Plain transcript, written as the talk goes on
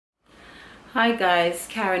Hi guys,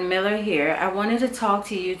 Karen Miller here. I wanted to talk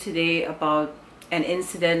to you today about an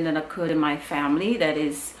incident that occurred in my family that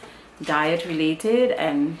is diet related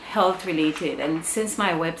and health related. And since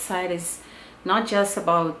my website is not just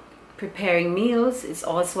about preparing meals, it's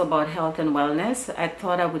also about health and wellness, I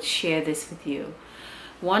thought I would share this with you.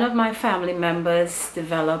 One of my family members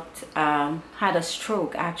had a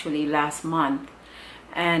stroke actually last month.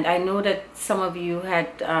 And I know that some of you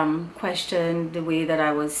had questioned the way that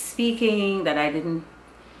I was speaking, that I didn't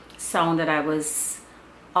sound that I was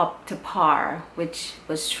up to par, which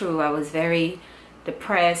was true. I was very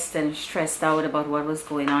depressed and stressed out about what was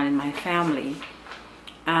going on in my family.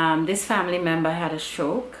 This family member had a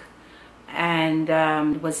stroke and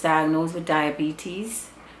was diagnosed with diabetes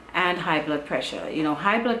and high blood pressure. You know,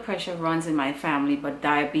 high blood pressure runs in my family, but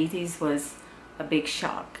diabetes was a big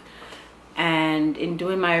shock. And in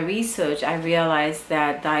doing my research, I realized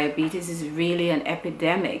that diabetes is really an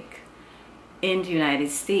epidemic in the United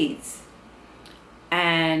States.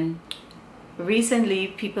 And recently,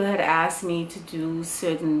 people had asked me to do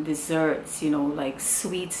certain desserts, you know, like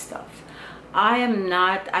sweet stuff. I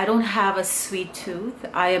don't have a sweet tooth.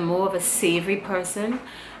 I am more of a savory person.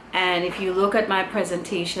 And if you look at my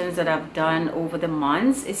presentations that I've done over the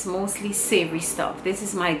months, it's mostly savory stuff. This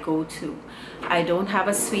is my go-to. I don't have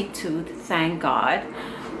a sweet tooth, thank God.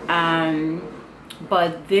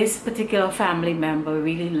 But this particular family member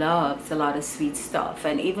really loves a lot of sweet stuff.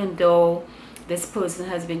 And even though this person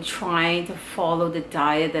has been trying to follow the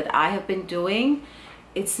diet that I have been doing,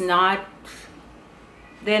 they're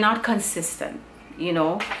not consistent, you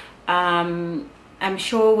know. I'm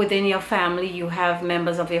sure within your family you have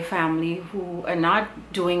members of your family who are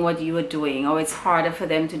not doing what you are doing, or it's harder for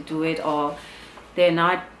them to do it, or they're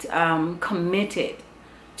not committed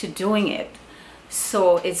to doing it,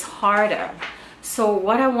 so it's harder. So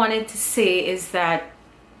what I wanted to say is that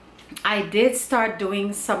I did start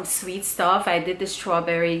doing some sweet stuff. I did the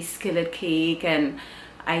strawberry skillet cake, and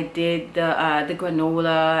I did the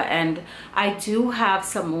granola, and I do have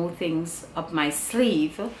some more things up my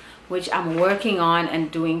sleeve which I'm working on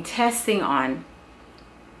and doing testing on.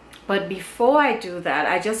 But before I do that,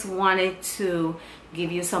 I just wanted to give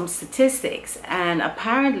you some statistics. And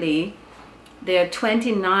apparently there are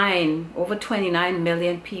over 29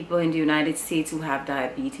 million people in the United States who have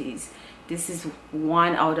diabetes. This is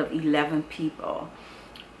 1 out of 11 people.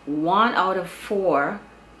 1 out of 4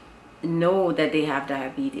 know that they have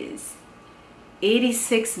diabetes.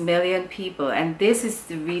 86 million people, and this is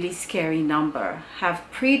the really scary number, have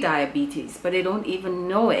pre-diabetes, but they don't even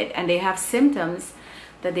know it, and they have symptoms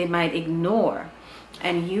that they might ignore.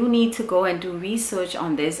 And you need to go and do research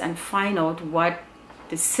on this and find out what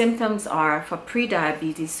the symptoms are for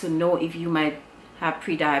pre-diabetes to know if you might have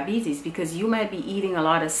pre-diabetes, because you might be eating a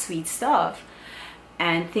lot of sweet stuff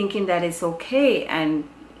and thinking that it's okay, and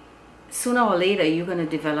sooner or later you're going to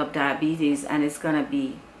develop diabetes, and it's going to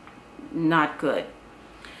be not good.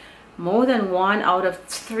 More than 1 out of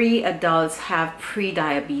 3 adults have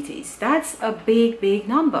pre-diabetes. That's a big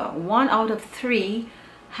number. 1 out of 3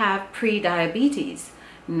 have pre-diabetes.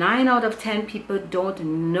 9 out of 10 people don't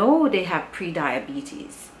know they have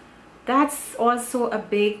pre-diabetes. That's also a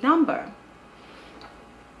big number.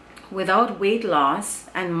 Without weight loss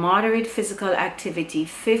and moderate physical activity,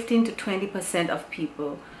 15 to 20% of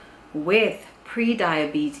people with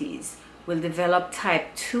pre-diabetes will develop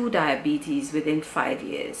type 2 diabetes within 5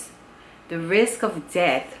 years. The risk of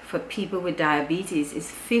death for people with diabetes is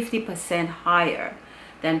 50% higher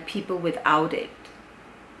than people without it.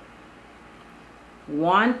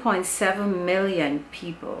 1.7 million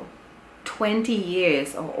people 20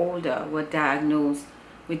 years or older were diagnosed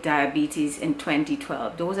with diabetes in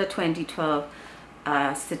 2012. Those are 2012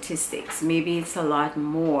 statistics. Maybe it's a lot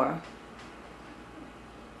more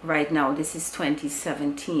right now. This is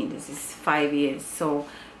 2017. This is 5 years. So,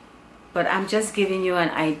 but I'm just giving you an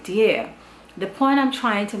idea. The point I'm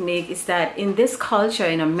trying to make is that in this culture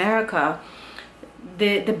in America,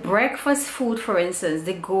 the breakfast food, for instance,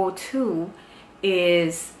 the go-to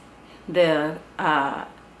is the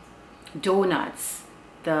donuts,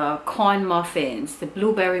 the corn muffins, the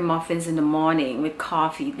blueberry muffins in the morning with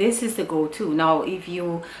coffee. This is the go-to. Now, if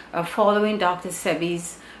you are following Dr.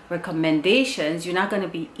 Sebi's recommendations, you're not going to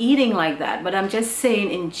be eating like that, but I'm just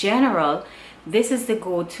saying in general, this is the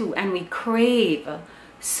go-to, and we crave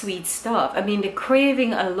sweet stuff. I mean, the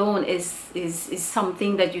craving alone is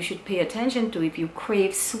something that you should pay attention to. If you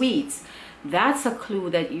crave sweets, that's a clue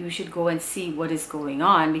that you should go and see what is going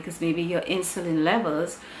on, because maybe your insulin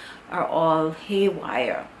levels are all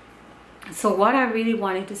haywire. So what I really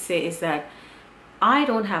wanted to say is that I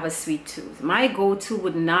don't have a sweet tooth. My go-to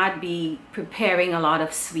would not be preparing a lot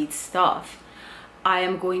of sweet stuff. I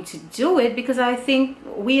am going to do it because I think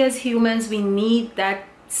we as humans, we need that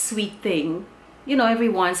sweet thing, you know, every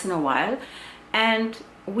once in a while. And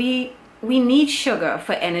we need sugar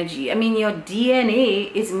for energy. I mean, your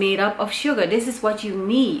DNA is made up of sugar. This is what you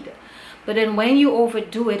need. But then when you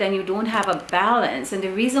overdo it and you don't have a balance, and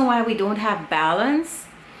the reason why we don't have balance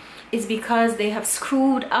is because they have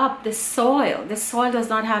screwed up the soil. The soil does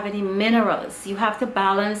not have any minerals. You have to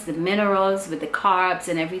balance the minerals with the carbs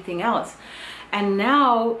and everything else. And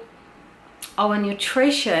now our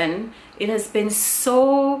nutrition, it has been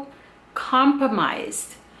so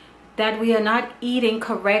compromised that we are not eating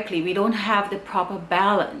correctly. We don't have the proper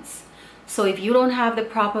balance. So if you don't have the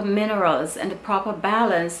proper minerals and the proper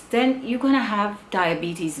balance, then you're going to have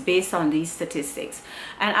diabetes based on these statistics.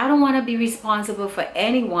 And I don't want to be responsible for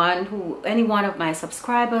any one of my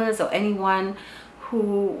subscribers or anyone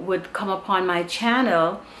who would come upon my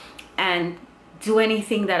channel and do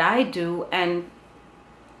anything that I do, and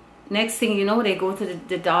next thing you know, they go to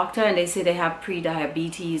the doctor and they say they have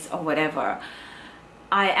pre-diabetes or whatever.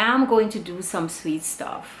 I am going to do some sweet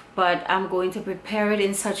stuff, but I'm going to prepare it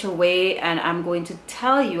in such a way, and I'm going to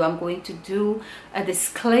tell you, I'm going to do a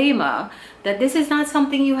disclaimer that this is not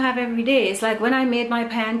something you have every day. It's like when I made my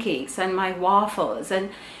pancakes and my waffles, and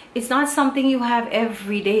it's not something you have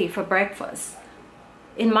every day for breakfast.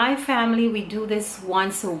 In my family, we do this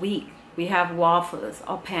once a week. We have waffles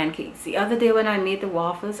or pancakes. The other day when I made the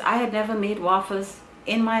waffles, I had never made waffles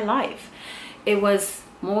in my life. It was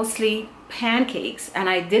mostly pancakes, and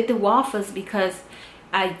I did the waffles because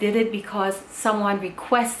someone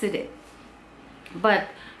requested it. But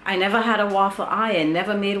I never had a waffle iron,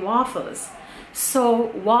 never made waffles.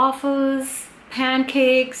 So waffles,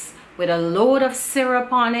 pancakes with a load of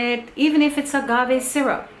syrup on it, even if it's agave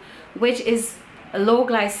syrup, which is a low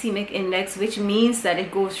glycemic index, which means that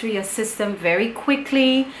it goes through your system very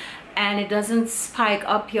quickly and it doesn't spike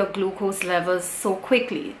up your glucose levels so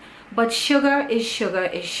quickly. But sugar is sugar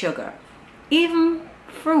is sugar. Even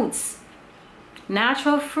fruits,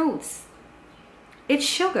 natural fruits, it's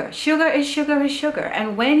sugar. Sugar is sugar is sugar.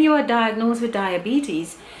 And when you are diagnosed with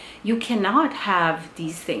diabetes, you cannot have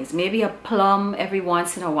these things. Maybe a plum every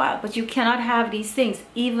once in a while, but you cannot have these things.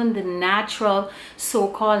 Even the natural,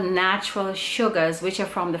 so-called natural sugars, which are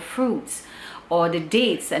from the fruits or the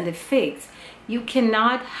dates and the figs, you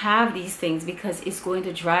cannot have these things because it's going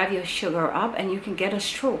to drive your sugar up and you can get a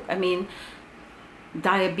stroke. I mean,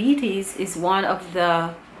 diabetes is one of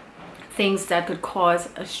the things that could cause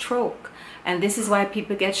a stroke. And this is why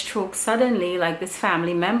people get stroke suddenly. Like this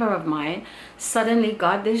family member of mine suddenly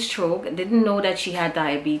got this stroke, didn't know that she had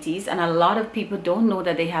diabetes. And a lot of people don't know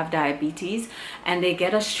that they have diabetes, and they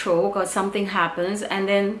get a stroke or something happens and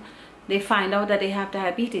then they find out that they have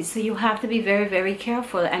diabetes. So you have to be very, very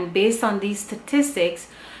careful. And based on these statistics,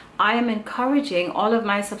 I am encouraging all of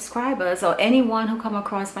my subscribers or anyone who come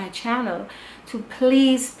across my channel to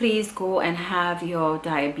please, please go and have your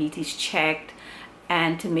diabetes checked,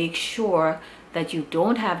 and to make sure that you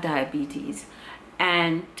don't have diabetes,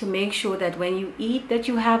 and to make sure that when you eat that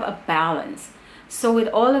you have a balance. So with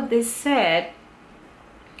all of this said,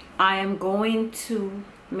 I am going to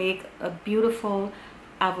make a beautiful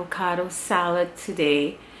avocado salad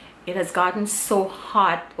today. It has gotten so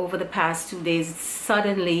hot over the past 2 days.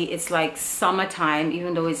 Suddenly it's like summertime,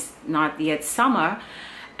 even though it's not yet summer.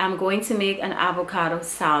 I'm going to make an avocado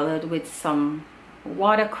salad with some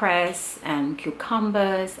watercress and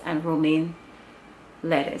cucumbers and romaine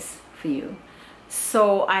lettuce for you.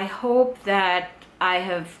 So I hope that I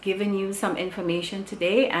have given you some information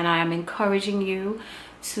today, and I am encouraging you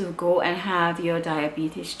to go and have your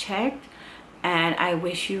diabetes checked, and I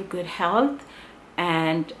wish you good health.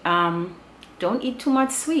 And don't eat too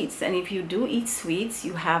much sweets, and if you do eat sweets,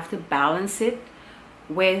 you have to balance it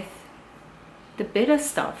with the bitter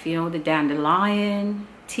stuff, you know, the dandelion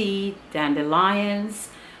tea, dandelions,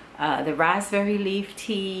 the raspberry leaf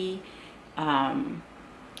tea,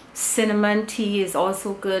 cinnamon tea is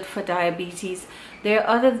also good for diabetes. There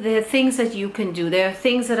are things that you can do. There are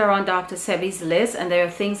things that are on Dr. Sebi's list, and there are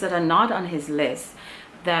things that are not on his list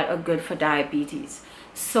that are good for diabetes.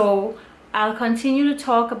 So I'll continue to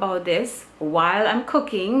talk about this while I'm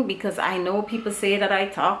cooking, because I know people say that I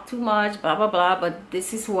talk too much, blah, blah, blah, but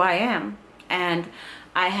this is who I am. And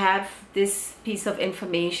I have this piece of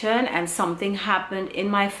information, and something happened in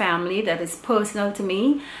my family that is personal to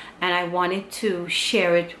me, and I wanted to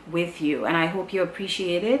share it with you, and I hope you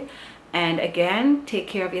appreciate it. And again, take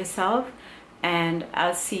care of yourself, and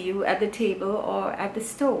I'll see you at the table or at the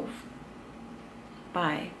stove.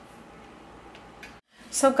 Bye.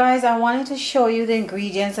 So guys, I wanted to show you the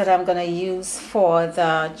ingredients that I'm gonna use for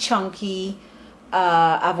the chunky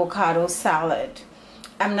avocado salad.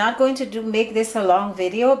 I'm not going to make this a long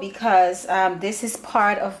video because this is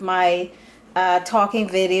part of my talking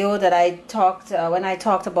video that I talked when I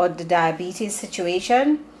talked about the diabetes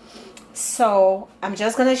situation. So I'm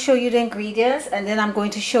just going to show you the ingredients, and then I'm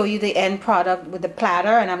going to show you the end product with the platter,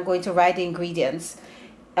 and I'm going to write the ingredients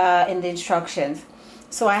in the instructions.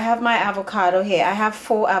 So I have my avocado here. I have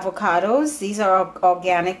 4 avocados. These are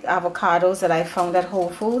organic avocados that I found at Whole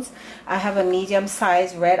Foods. I have a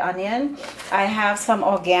medium-sized red onion. I have some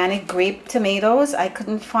organic grape tomatoes. I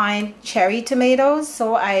couldn't find cherry tomatoes,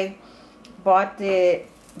 so I bought the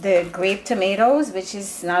grape tomatoes, which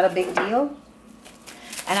is not a big deal.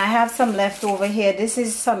 And I have some left over here. This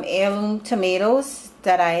is some heirloom tomatoes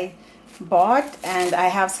that I bought, and I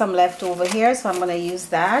have some left over here, so I'm going to use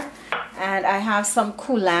that. And I have some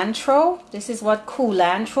culantro. This is what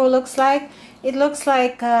culantro looks like. It looks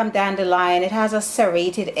like dandelion. It has a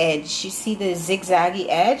serrated edge. You see the zigzaggy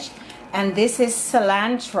edge. And this is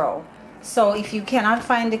cilantro. So if you cannot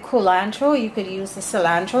find the culantro, you could use the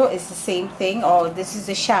cilantro. It's the same thing. Or this is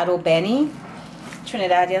the shadow benny.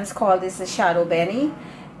 Trinidadians call this the shadow benny.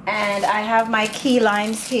 And I have my key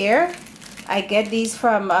limes here. I get these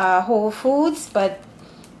from Whole Foods, but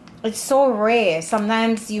it's so rare.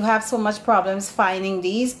 Sometimes you have so much problems finding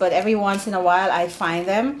these, but every once in a while I find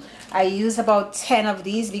them. I use about 10 of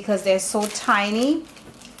these because they're so tiny.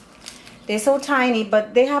 They're so tiny,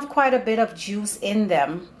 but they have quite a bit of juice in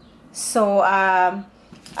them. So I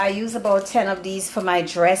use about 10 of these for my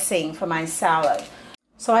dressing, for my salad.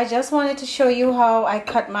 So I just wanted to show you how I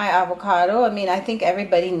cut my avocado. I mean, I think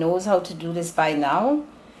everybody knows how to do this by now.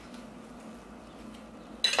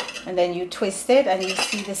 And then you twist it and you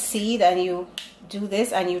see the seed, and you do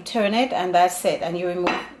this and you turn it, and that's it, and you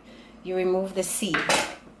remove the seed.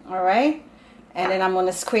 All right, and then I'm going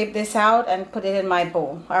to scrape this out and put it in my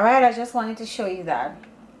bowl. All right, I just wanted to show you that.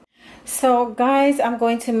 So guys, I'm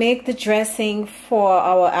going to make the dressing for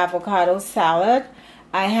our avocado salad.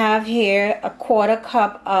 I have here a 1/4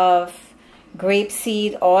 cup of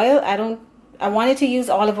grapeseed oil. I wanted to use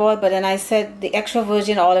olive oil, but then I said the extra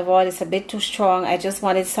virgin olive oil is a bit too strong. I just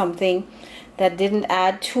wanted something that didn't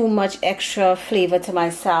add too much extra flavor to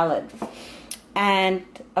my salad. And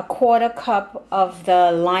a 1/4 cup of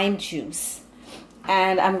the lime juice.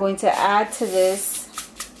 And I'm going to add to this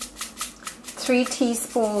 3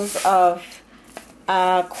 teaspoons of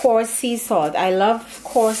coarse sea salt. I love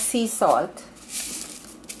coarse sea salt.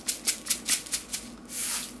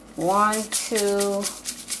 1, 2,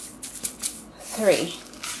 3.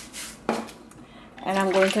 And I'm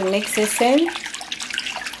going to mix this in.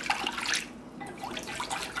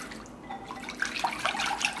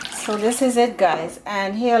 So this is it, guys.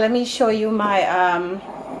 And here, let me show you my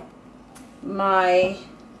my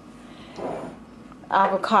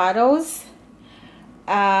avocados.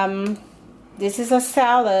 This is a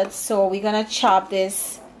salad, so we're gonna chop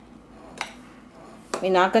this.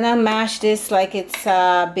 We're not gonna mash this like it's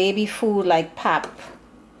baby food, like pap.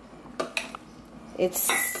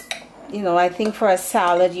 It's, you know, I think for a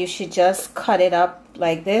salad you should just cut it up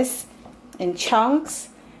like this in chunks,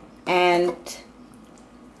 and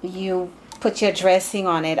you put your dressing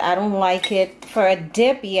on it. I don't like it for a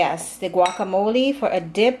dip, yes. The guacamole for a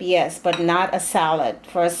dip, yes, but not a salad.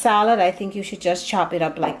 For a salad, I think you should just chop it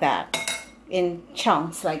up like that, in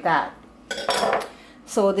chunks like that.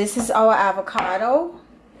 So this is our avocado,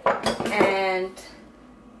 and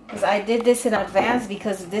because I did this in advance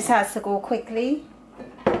because this has to go quickly.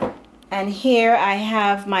 And here I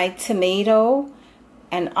have my tomato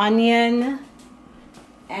and onion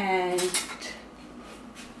and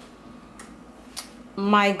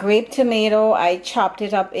my grape tomato. I chopped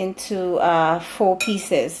it up into 4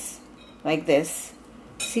 pieces like this.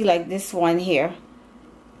 See, like this one here,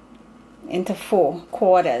 into 4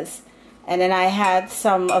 quarters. And then I had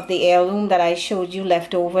some of the heirloom that I showed you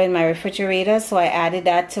left over in my refrigerator, so I added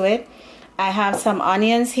that to it. I have some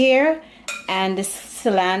onions here, and this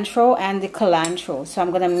cilantro and the culantro. So I'm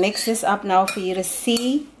going to mix this up now for you to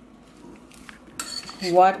see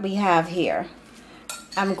what we have here.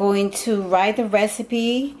 I'm going to write the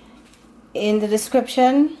recipe in the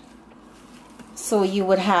description so you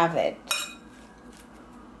would have it.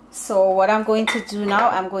 So what I'm going to do now,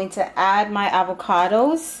 I'm going to add my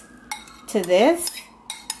avocados to this.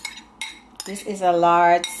 This is a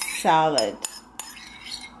large salad.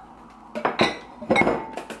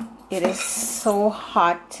 It is so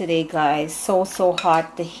hot today, guys. So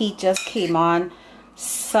hot. The heat just came on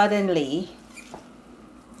suddenly.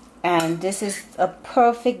 And this is a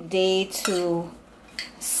perfect day to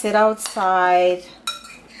sit outside,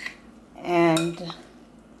 and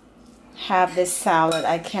have this salad.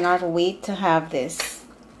 I cannot wait to have this.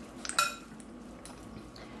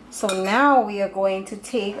 So now we are going to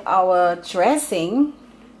take our dressing,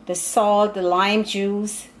 the salt, the lime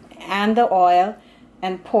juice, and the oil,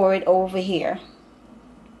 and pour it over here.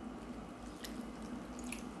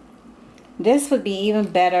 This would be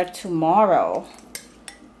even better tomorrow.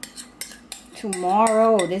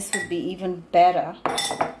 Tomorrow, this would be even better.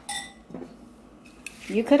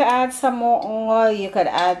 You could add some more oil. You could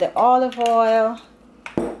add the olive oil.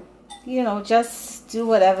 You know, just do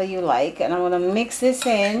whatever you like. And I'm going to mix this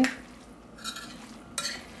in.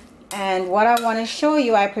 And what I want to show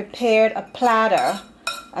you, I prepared a platter,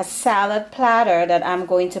 a salad platter, that I'm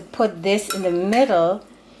going to put this in the middle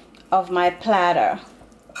of my platter.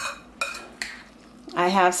 I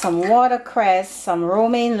have some watercress, some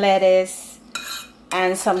romaine lettuce,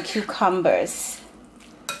 and some cucumbers.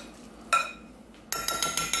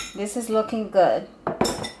 This is looking good.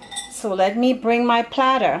 So let me bring my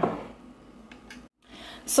platter.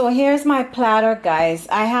 So here's my platter, guys.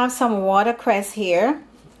 I have some watercress here.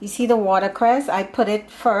 You see the watercress? I put it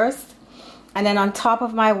first. And then on top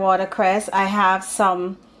of my watercress, I have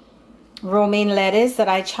some romaine lettuce that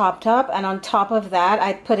I chopped up. And on top of that,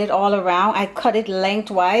 I put it all around. I cut it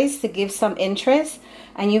lengthwise to give some interest.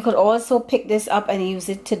 And you could also pick this up and use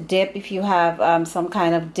it to dip if you have some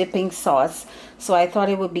kind of dipping sauce. So I thought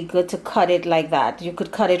it would be good to cut it like that. You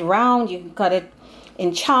could cut it round, you can cut it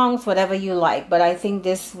in chunks, whatever you like. But I think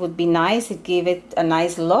this would be nice. It gave it a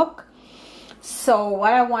nice look. So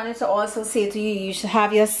what I wanted to also say to you, you should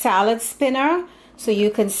have your salad spinner so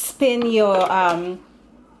you can spin your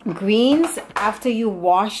greens after you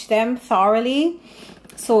wash them thoroughly.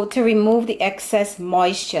 So to remove the excess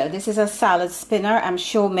moisture. This is a salad spinner. I'm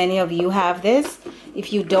sure many of you have this.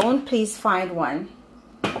 If you don't, please find one.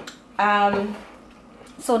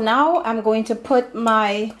 So now I'm going to put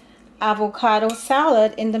my avocado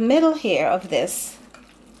salad in the middle here of this.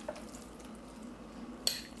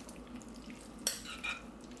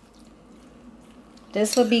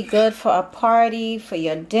 This would be good for a party, for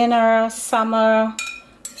your dinner, summer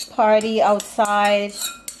party outside.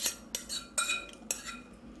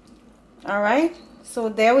 Alright, so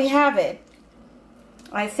there we have it.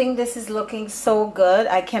 I think this is looking so good.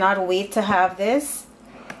 I cannot wait to have this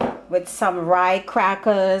with some rye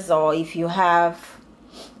crackers, or if you have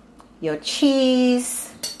your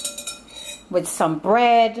cheese with some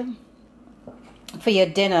bread for your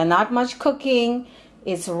dinner. Not much cooking.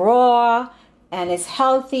 It's raw and it's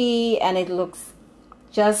healthy and it looks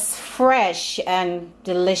just fresh and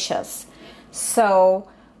delicious. So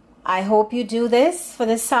I hope you do this for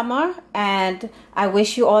the summer, and I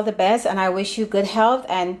wish you all the best, and I wish you good health,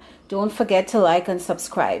 and don't forget to like and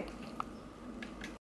subscribe.